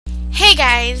Hey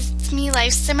guys, it's me,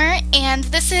 LifeSimmer, and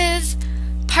this is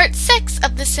part 6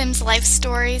 of The Sims Life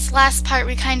Stories. Last part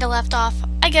we kinda left off,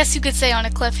 I guess you could say, on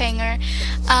a cliffhanger.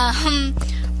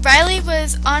 Riley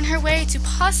was on her way to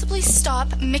possibly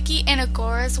stop Mickey and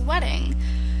Agora's wedding.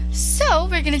 So,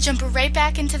 we're gonna jump right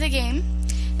back into the game,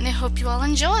 and I hope you all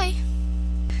enjoy.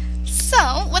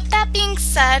 So, with that being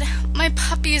said, my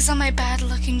puppy is on my bed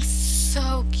looking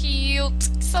so cute,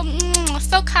 so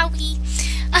kawaii.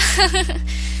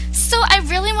 So I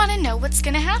really want to know what's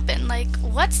gonna happen. Like,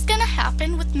 what's gonna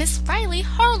happen with Miss Riley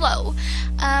Harlow?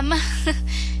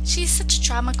 She's such a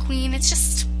drama queen. It's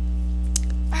just,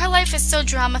 her life is so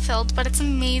drama filled, but it's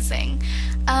amazing.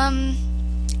 I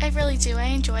really do. I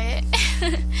enjoy it.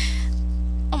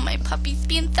 Oh, my puppy's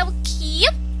being so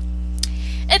cute.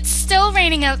 It's still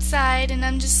raining outside, and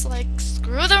I'm just like,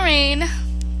 screw the rain.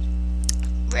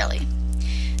 Really.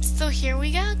 So here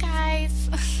we go, guys.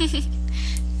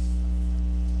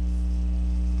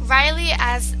 Riley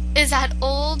is at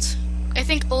Old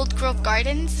Grove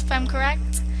Gardens, if I'm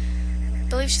correct. I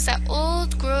believe she's at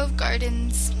Old Grove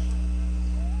Gardens.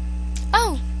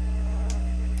 Oh!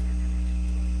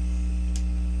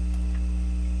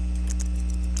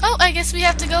 Oh, I guess we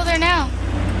have to go there now.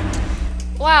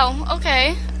 Wow,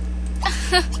 okay.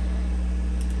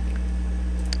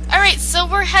 Alright, so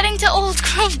we're heading to Old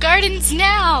Grove Gardens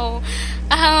now.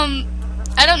 I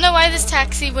don't know why this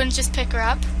taxi wouldn't just pick her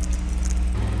up.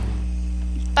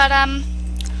 But,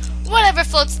 whatever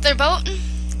floats their boat.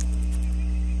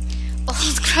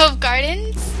 Old Grove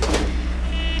Gardens.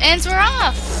 And we're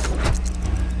off.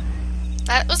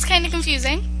 That was kind of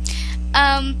confusing.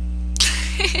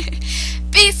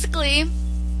 Basically,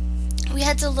 we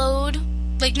had to load,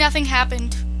 like, nothing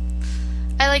happened.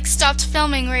 I, like, stopped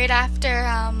filming right after,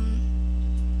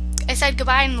 I said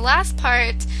goodbye in the last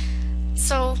part,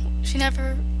 so she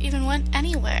never even went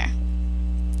anywhere.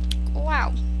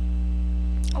 Wow.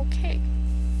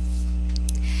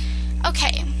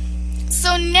 Okay,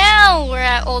 so now we're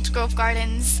at Old Grove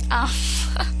Gardens.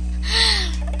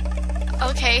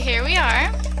 Okay, here we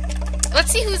are.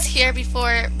 Let's see who's here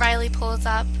before Riley pulls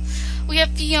up. We have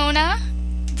Fiona.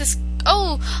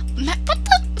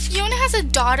 Fiona has a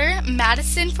daughter,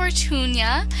 Madison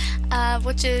Fortuna,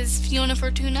 which is Fiona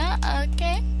Fortuna.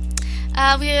 Okay.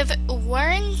 We have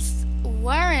Waring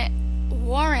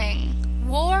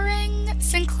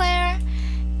Sinclair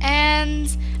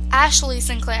and Ashley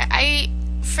Sinclair. I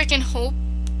freaking hope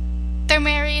they're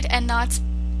married and not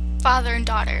father and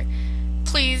daughter.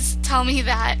 Please tell me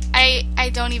that. I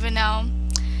don't even know.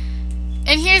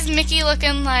 And here's Mickey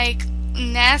looking like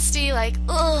nasty, like,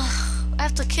 ugh, I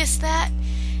have to kiss that.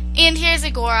 And here's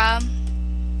Agora,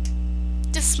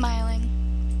 just smiling.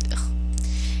 Ugh.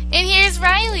 And here's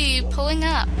Riley pulling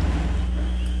up.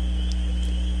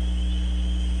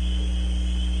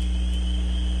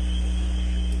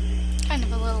 Kind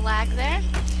of a little lag there.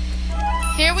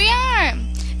 Here we are.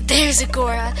 There's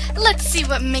Agora. Let's see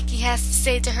what Mickey has to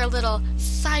say to her little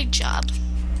side job.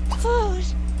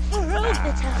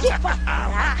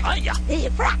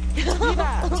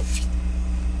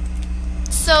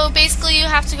 So basically you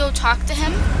have to go talk to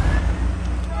him.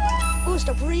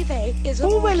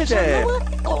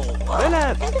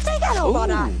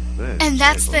 And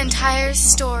that's the entire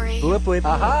story.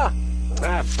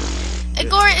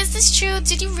 Agora, is this true?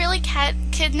 Did you really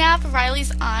kidnap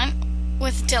Riley's aunt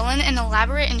with Dylan, an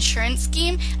elaborate insurance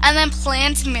scheme, and then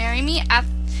plan to marry me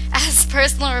as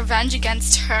personal revenge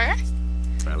against her?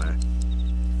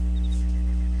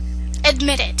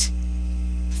 Admit it.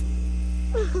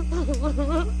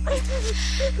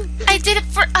 I did it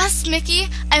for us, Mickey.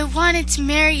 I wanted to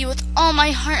marry you with all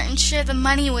my heart and share the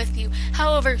money with you.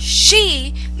 However,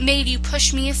 she made you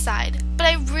push me aside. But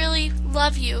I really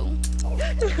love you.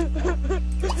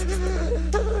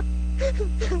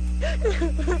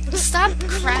 Stop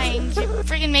crying. You're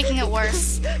freaking making it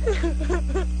worse.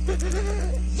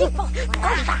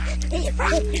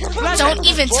 Don't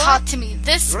even talk to me.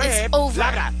 This is over.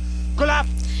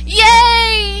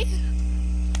 Yay!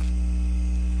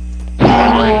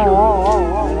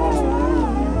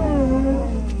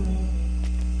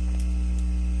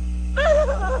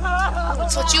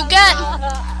 That's what you get.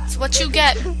 That's what you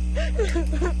get.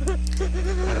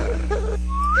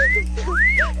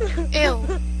 Ew.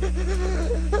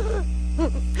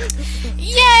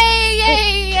 Yay, yay,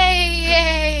 yay,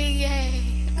 yay, yay.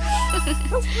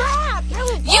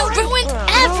 You ruined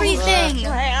everything!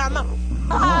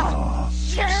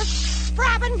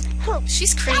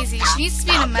 She's crazy. She needs to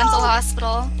be in a mental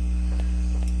hospital.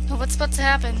 Oh, what's about to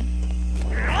happen?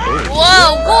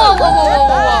 Whoa, whoa, whoa, whoa, whoa,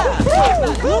 whoa.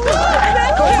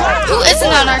 Who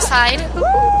isn't on our side?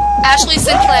 Ashley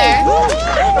Sinclair.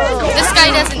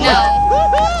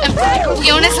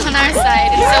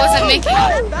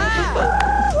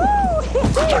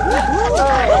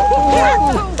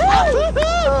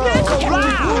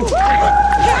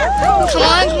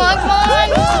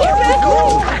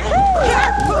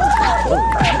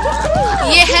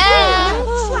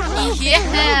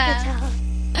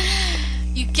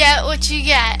 what you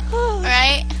get,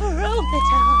 right? Oh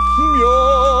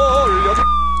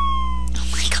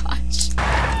my gosh.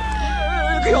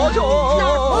 Whoa!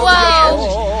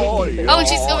 Oh, and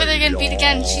she's over there getting beat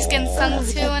again. She's getting sung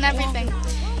to and everything.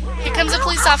 Here comes a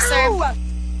police officer.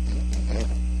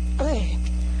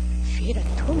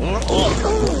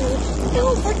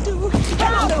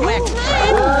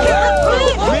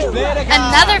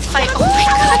 Another fight. Oh my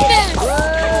goodness!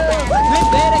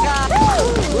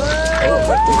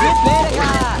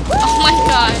 Oh my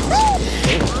gosh.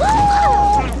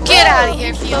 Get out of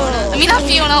here, Fiona. I mean, not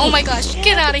Fiona. Oh my gosh.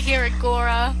 Get out of here,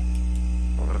 Agora.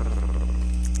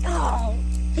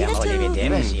 Yeah,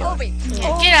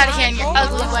 get out of here in your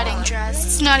ugly wedding dress.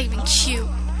 It's not even cute.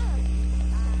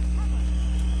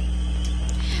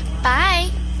 Bye.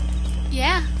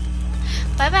 Yeah.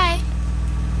 Bye-bye.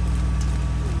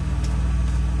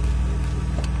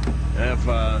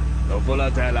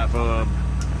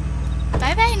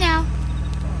 Bye-bye now.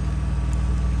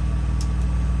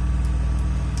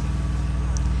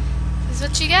 This is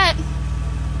what you get.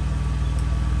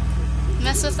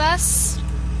 Mess with us,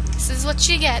 this is what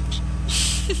you get.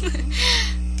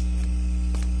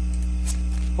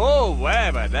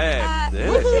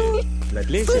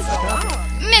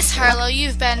 Miss Harlow,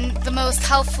 you've been the most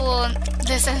helpful in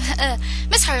this.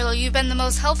 Miss Harlow, you've been the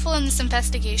most helpful in this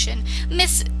investigation.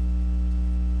 Miss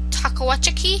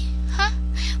Takawachiki, huh?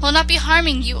 Will not be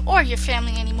harming you or your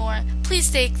family anymore. Please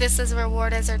take this as a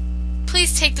reward as a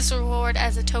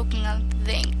token of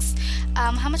thanks.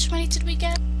 How much money did we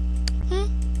get?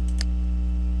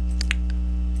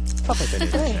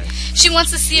 She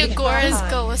wants to see Agora's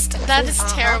ghost. That is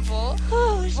terrible.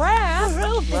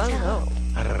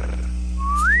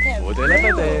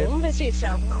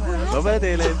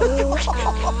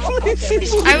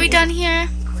 Are we done here?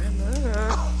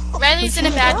 Riley's in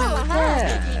a bad mood.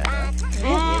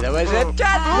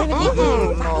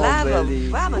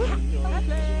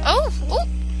 Oh!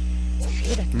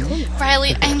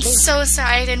 Riley, I'm so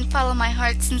sorry I didn't follow my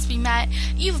heart since we met.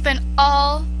 You've been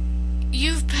all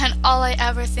I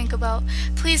ever think about.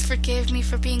 Please forgive me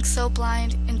for being so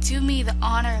blind and do me the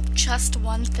honor of just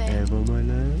one thing.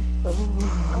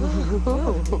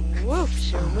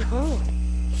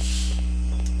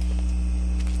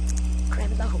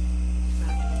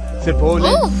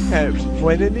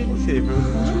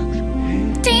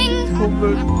 Ding!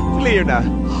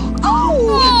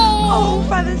 Oh,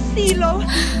 Father Silo.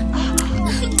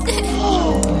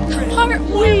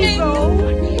 Heartwarming.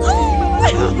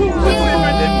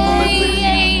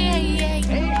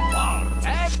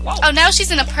 Oh, now she's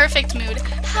in a perfect mood.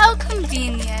 How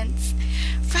convenient.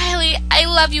 Riley, I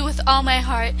love you with all my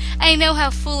heart. I know how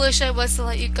foolish I was to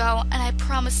let you go, and I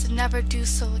promise to never do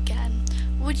so again.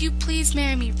 Would you please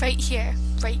marry me right here,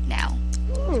 right now?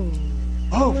 Oh,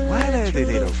 Well,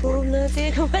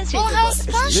 how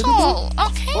special!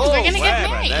 Okay, we're gonna get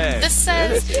married. This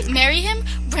says, marry him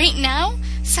right now?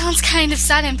 Sounds kind of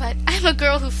sudden, but I'm a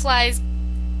girl who flies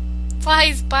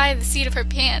by the seat of her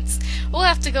pants. We'll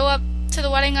have to go up to the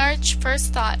wedding arch.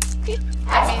 First thought.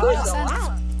 That made no sense.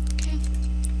 Okay.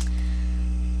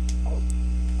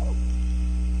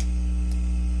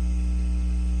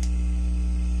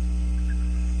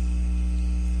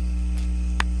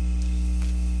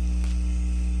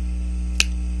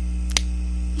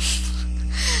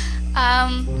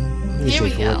 Here we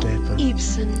go.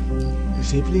 Ibsen.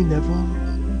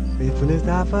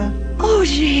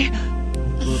 Oji.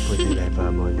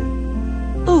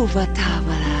 Uva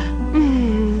Tawara.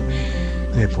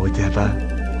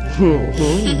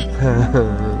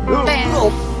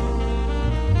 Bam.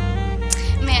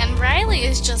 Man, Riley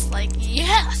is just like,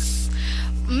 yes!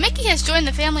 Mickey has joined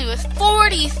the family with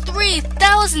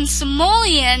 43,000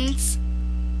 simoleons!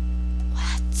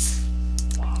 What?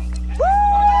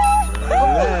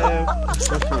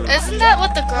 Isn't that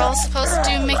what the girl's supposed to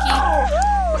do, Mickey?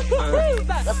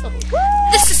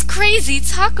 This is crazy!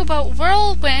 Talk about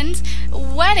whirlwind,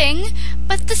 wedding,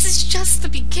 but this is just the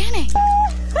beginning.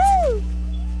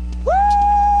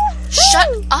 Shut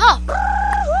up!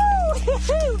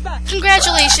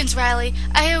 Congratulations, Riley.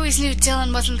 I always knew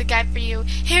Dylan wasn't the guy for you.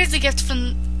 Here's a gift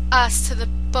from us to the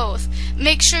both.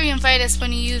 Make sure you invite us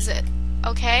when you use it,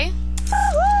 okay?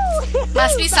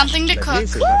 Must be something to cook.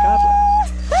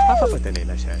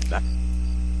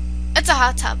 It's a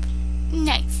hot tub.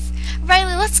 Nice.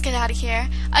 Riley, let's get out of here.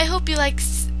 I hope you like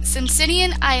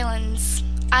Simsidian Islands.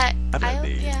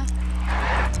 Yeah.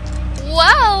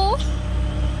 Wow!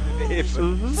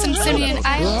 Simsidian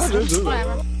Islands.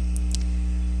 Whatever.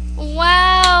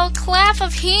 Wow! Clap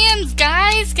of hands,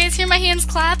 guys! You guys hear my hands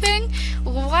clapping?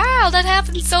 Wow, that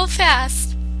happened so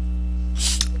fast.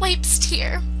 Wipes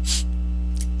tear.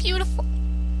 beautiful.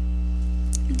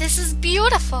 This is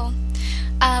beautiful.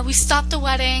 We stopped the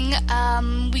wedding.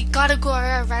 We got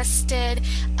Agora arrested.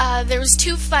 There was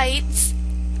 2 fights,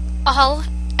 all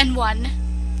in one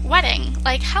wedding.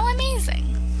 Like, how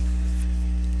amazing.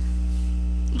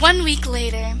 1 week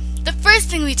later, the first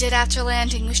thing we did after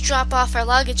landing was drop off our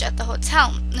luggage at the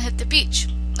hotel and hit the beach.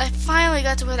 I finally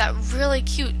got to wear that really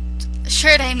cute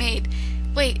shirt I made.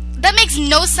 Wait, that makes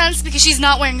no sense because she's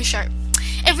not wearing a shirt.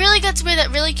 I really got to wear that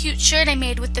really cute shirt I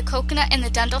made with the coconut and the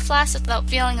dental floss without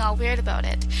feeling all weird about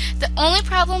it. The only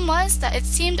problem was that it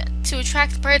seemed to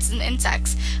attract birds and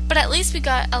insects, but at least we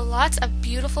got a lot of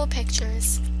beautiful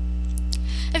pictures.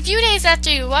 A few days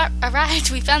after we arrived,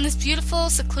 we found this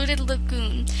beautiful, secluded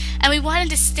lagoon, and we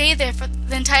wanted to stay there for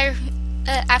the entire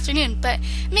afternoon, but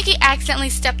Mickey accidentally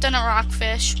stepped on a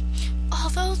rockfish.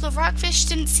 Although the rockfish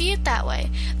didn't see it that way.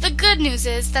 The good news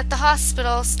is that the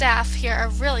hospital staff here are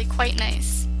really quite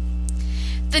nice.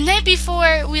 The night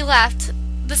before we left,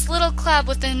 this little club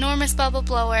with an enormous bubble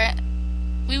blower,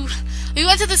 we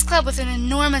went to this club with an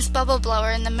enormous bubble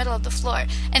blower in the middle of the floor,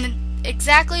 and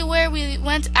exactly where we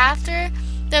went after,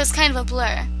 that was kind of a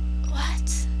blur.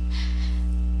 What?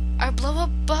 Are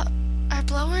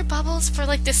blower bubbles for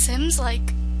like The Sims,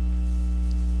 like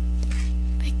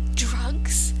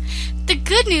drugs? The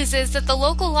good news is that the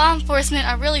local law enforcement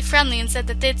are really friendly and said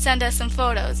that they'd send us some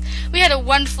photos. We had a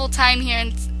wonderful time here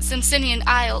in Simsinian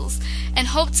Isles and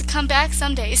hope to come back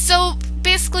someday. So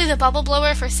basically the bubble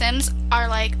blower for Sims are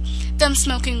like them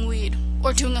smoking weed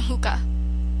or doing a hookah.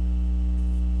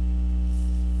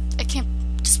 I can't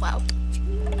just wow.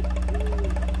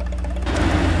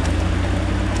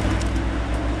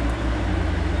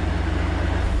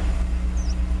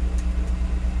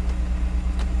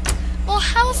 Well,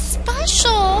 how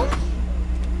special!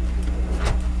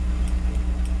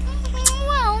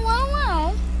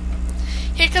 Well.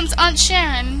 Here comes Aunt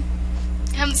Sharon.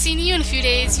 Haven't seen you in a few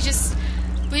days.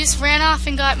 We just ran off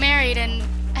and got married and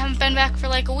haven't been back for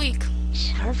like a week.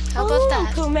 How about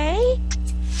that?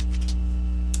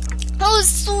 Oh,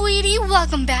 sweetie,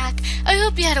 welcome back. I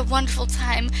hope you had a wonderful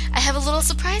time. I have a little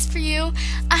surprise for you.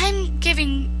 I'm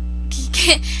giving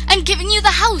you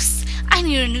the house. I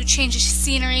need a new change of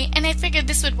scenery, and I figured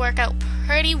this would work out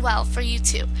pretty well for you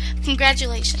too.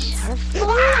 Congratulations.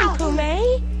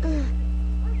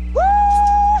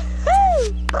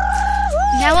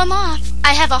 Now I'm off.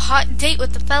 I have a hot date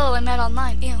with the fellow I met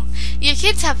online. Ew. You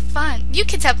kids have fun,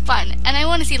 and I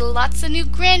want to see lots of new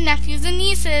grandnephews and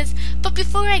nieces. But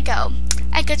before I go,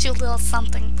 I got you a little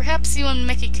something. Perhaps you and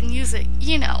Mickey can use it.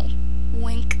 You know,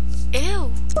 wink.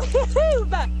 Ew.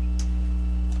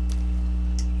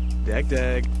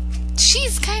 Dag.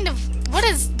 She's kind of... What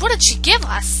did she give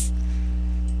us?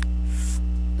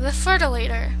 The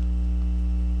fertilizer.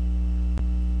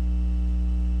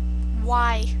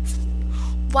 Why?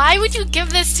 Why would you give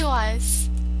this to us?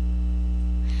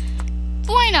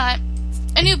 Why not?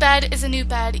 A new bed is a new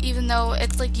bed, even though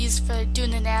it's like used for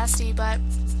doing the nasty, but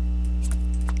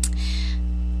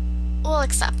we'll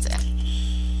accept it.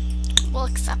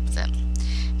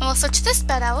 And we'll switch this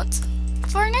bed out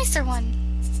for a nicer one.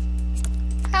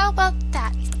 How about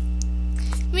that?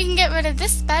 We can get rid of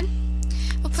this bed.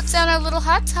 We'll put down our little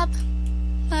hot tub.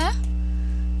 Huh?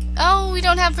 Oh, we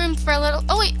don't have room for a little...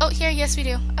 Oh, wait. Oh, here. Yes, we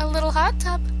do. A little hot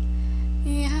tub.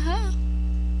 Yeah.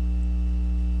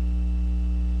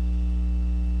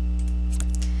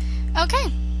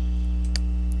 Okay.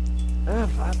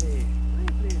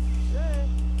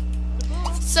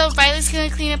 So, Riley's gonna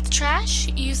clean up the trash,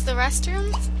 use the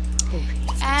restroom,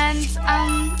 and,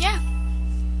 yeah.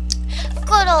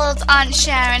 Good old Aunt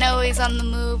Sharon, always on the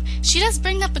move. She does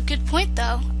bring up a good point,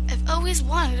 though. I've always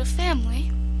wanted a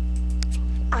family.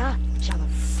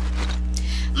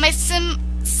 My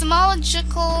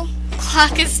simological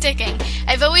clock is ticking.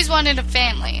 I've always wanted a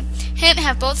family. Hint,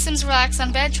 have both Sims relax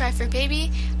on bed, try for baby,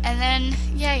 and then,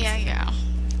 yeah.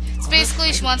 So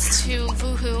basically, she wants to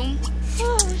woohoo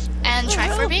and try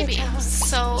for baby.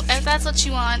 So if that's what she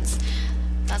wants,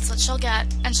 that's what she'll get.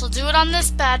 And she'll do it on this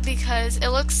bed because it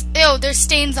looks... Ew, there's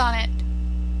stains on it.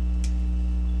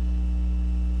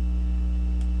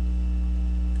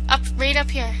 Right up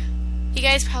here. You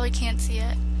guys probably can't see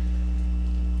it.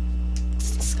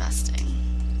 It's disgusting.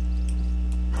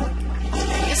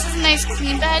 This is a nice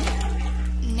clean bed.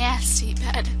 Nasty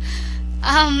bed.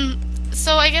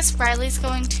 So I guess Riley's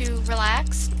going to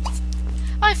relax.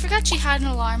 Oh, I forgot she had an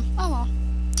alarm. Oh well.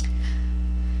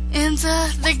 And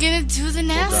they're gonna do the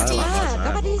nasty.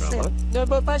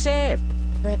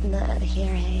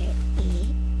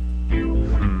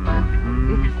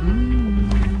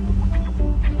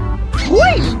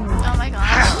 Oh my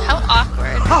gosh, how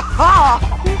awkward.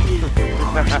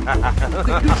 Okay.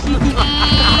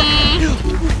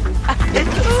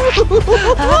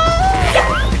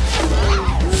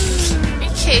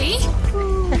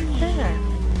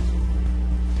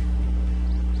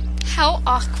 How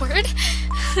awkward.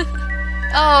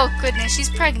 Oh goodness, she's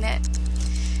pregnant.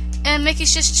 And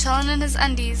Mickey's just chilling in his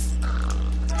undies.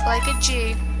 Like a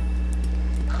G.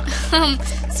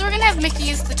 So we're gonna have Mickey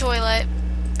use the toilet.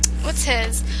 What's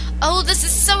his? Oh, this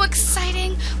is so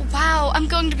exciting! Wow, I'm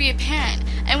going to be a parent.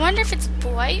 I wonder if it's a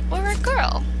boy or a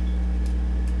girl.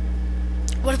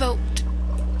 What about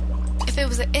if it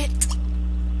was a it?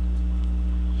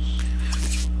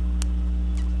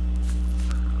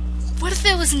 What if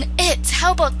it was an it?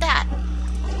 How about that?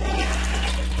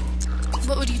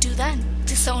 What would you do then?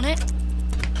 Disown it?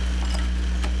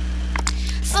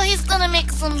 So he's gonna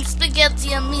make some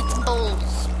spaghetti and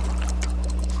meatballs.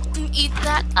 And eat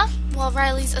that up while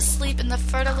Riley's asleep in the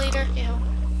fertilizer. Ew.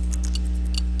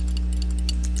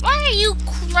 Why are you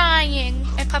crying?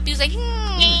 And Puppy's like,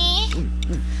 why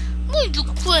are you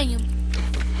crying?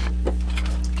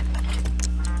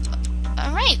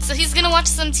 Alright, so he's gonna watch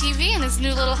some TV in his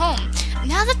new little home.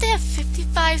 Now that they have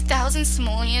 55,000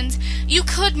 simoleons, you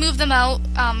could move them out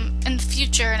in the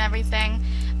future and everything.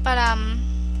 But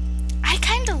I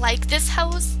kinda like this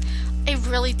house. I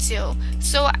really do.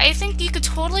 So I think you could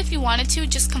totally, if you wanted to,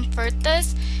 just convert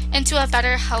this into a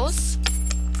better house.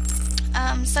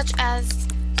 Such as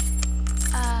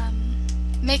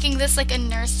making this like a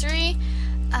nursery.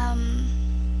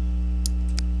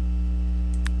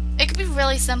 It could be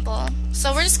really simple.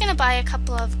 So we're just gonna buy a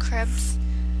couple of cribs.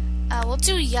 We'll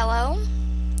do yellow.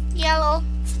 Yellow.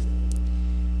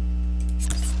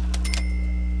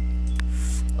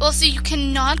 Well, so you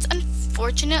cannot,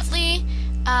 unfortunately,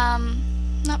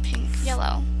 not pink,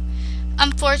 yellow.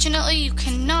 Unfortunately, you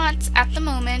cannot, at the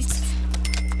moment,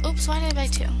 oops, why did I buy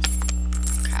two?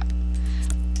 Crap.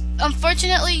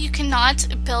 Unfortunately, you cannot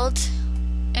build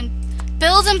in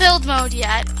build mode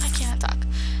yet. I can't talk.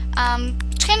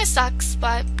 Which kind of sucks,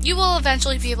 but you will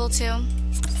eventually be able to.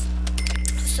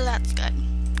 So that's good.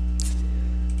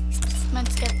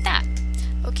 Let's get that.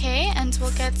 Okay, and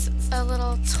we'll get a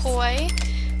little toy.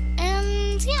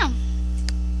 And yeah.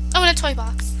 Oh, and a toy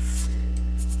box.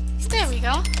 There we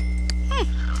go.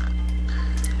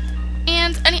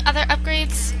 And any other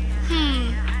upgrades?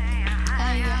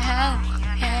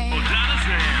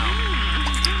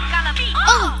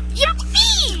 Oh,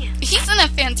 yippee! He's in a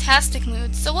fantastic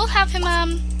mood, so we'll have him,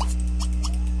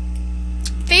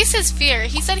 face his fear.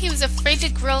 He said he was afraid to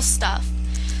grill stuff.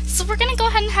 So we're gonna go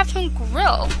ahead and have him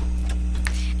grill.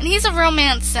 And he's a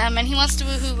romance sim, and he wants to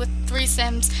woohoo with 3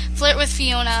 sims, flirt with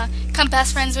Fiona, become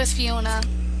best friends with Fiona.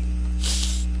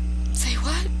 Say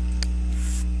what?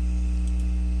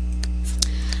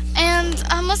 And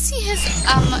let's see his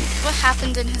what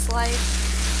happened in his life.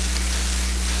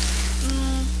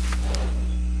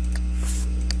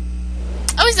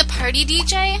 Oh, he's a party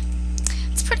DJ?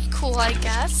 It's pretty cool, I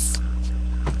guess.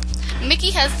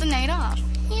 Mickey has the night off.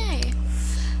 Yay.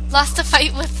 Lost a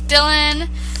fight with Dylan.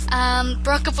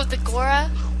 Broke up with Agora.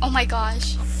 Oh my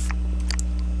gosh.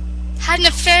 Had an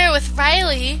affair with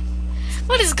Riley.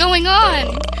 What is going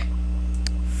on?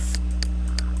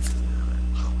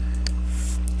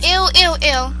 Ew, ew,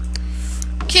 ew.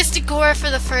 Kissed Agora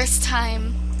for the first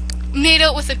time. Made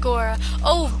out with Agora.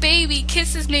 Oh, baby,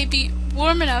 kisses may be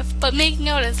warm enough, but making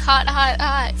out is hot, hot,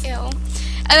 hot. Ew.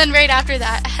 And then right after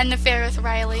that, I had an affair with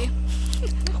Riley.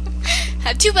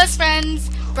 Had 2 best friends.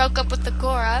 Broke up with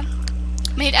Agora.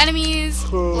 Made enemies.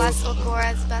 Lost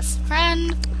Agora's best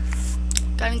friend.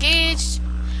 Got engaged.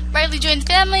 Riley joined the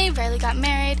family. Riley got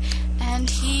married. And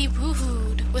he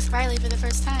woohooed with Riley for the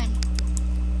first time.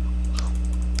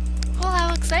 Well,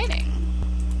 how exciting.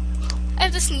 I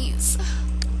have to sneeze.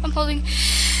 I'm holding...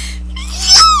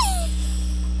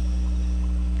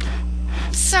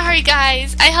 Sorry,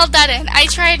 guys. I held that in. I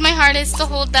tried my hardest to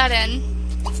hold that in.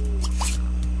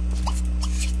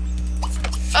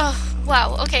 Oh,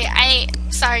 wow. Okay,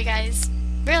 sorry, guys.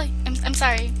 Really? I'm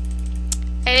sorry.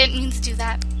 I didn't mean to do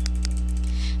that.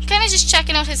 I'm kind of just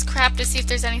checking out his crap to see if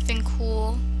there's anything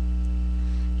cool.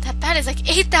 That bed is like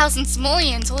 8,000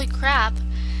 simoleons. Holy crap.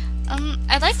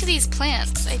 I liked these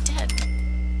plants. I did.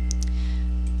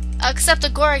 Except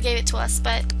Agora gave it to us,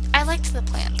 but I liked the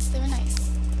plants. They were nice.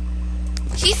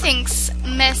 He thinks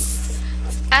Miss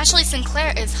Ashley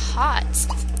Sinclair is hot.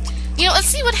 You know, let's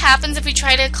see what happens if we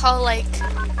try to call,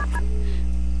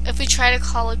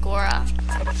 Agora.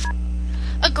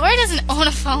 Agora doesn't own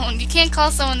a phone. You can't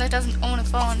call someone that doesn't own a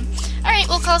phone. Alright,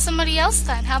 we'll call somebody else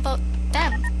then. How about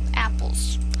them?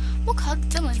 Apples. We'll call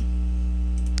Dylan.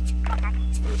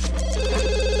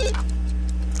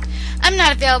 I'm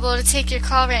not available to take your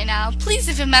call right now. Please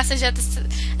leave a message at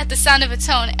the sound of a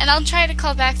tone, and I'll try to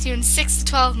call back to you in 6 to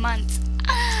 12 months.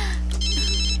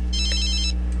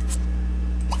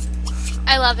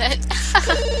 I love it.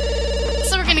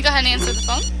 So we're gonna go ahead and answer the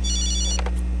phone.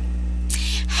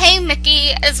 Hey Mickey,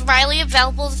 is Riley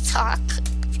available to talk?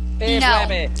 Hey, No,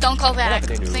 Rabbit. don't call back. What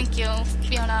happened to you? Thank you,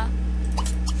 Fiona.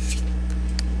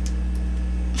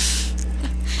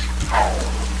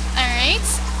 Alright,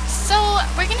 so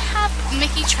we're gonna have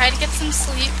Mickey try to get some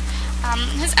sleep.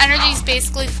 His energy's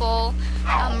basically full.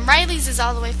 Riley's is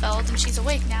all the way filled, and she's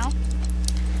awake now.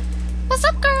 What's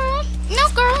up, girl? No,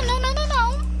 girl, no.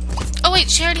 Oh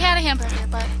wait, she already had a hamburger,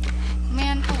 but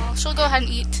man, oh well, she'll go ahead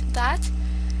and eat that.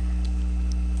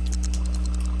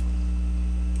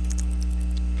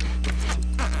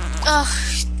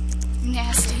 Ugh,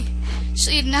 nasty.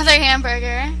 She'll eat another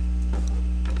hamburger.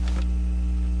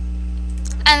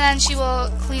 And then she will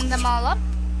clean them all up.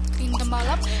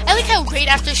 I like how right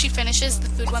after she finishes, the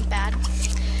food went bad.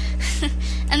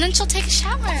 And then she'll take a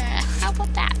shower. How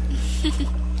about that?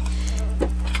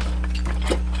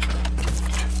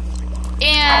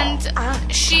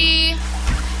 And she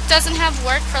doesn't have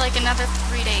work for like another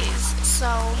 3 days.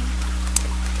 So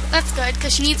that's good,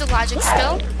 because she needs a logic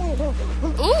skill.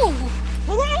 Ooh!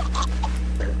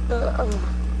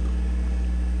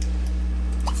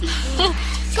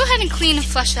 Go ahead and clean and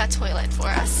flush that toilet for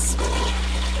us.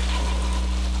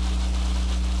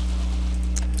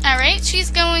 Alright,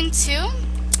 she's going to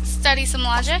study some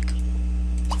logic.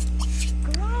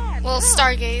 Well,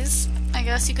 stargaze, I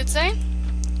guess you could say.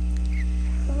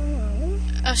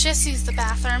 Oh, she has to use the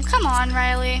bathroom. Come on,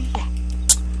 Riley.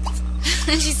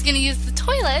 She's gonna use the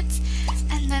toilet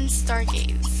and then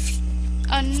stargaze.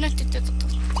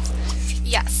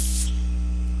 Yes.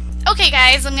 Okay,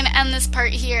 guys, I'm gonna end this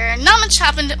part here. Not much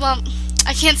happened. Well,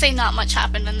 I can't say not much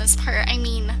happened in this part. I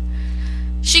mean,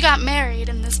 she got married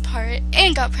in this part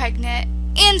and got pregnant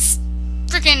and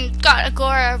freaking got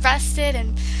Agora arrested,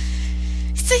 and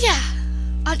so yeah,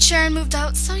 Aunt Sharon moved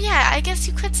out. So yeah, I guess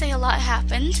you could say a lot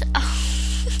happened.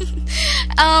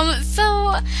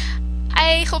 So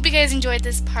I hope you guys enjoyed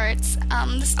this part.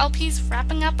 This LP's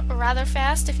wrapping up rather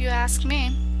fast, if you ask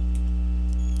me.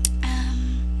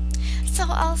 So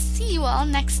I'll see you all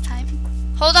next time.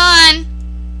 Hold on!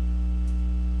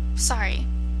 Sorry,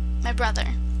 my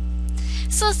brother.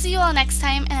 So I'll see you all next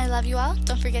time, and I love you all.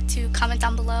 Don't forget to comment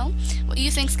down below what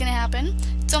you think's gonna happen.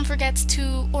 Don't forget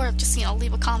to, or just,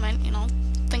 leave a comment,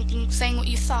 saying what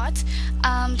you thought.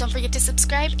 Don't forget to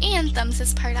subscribe and thumbs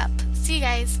this part up. See you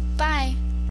guys. Bye.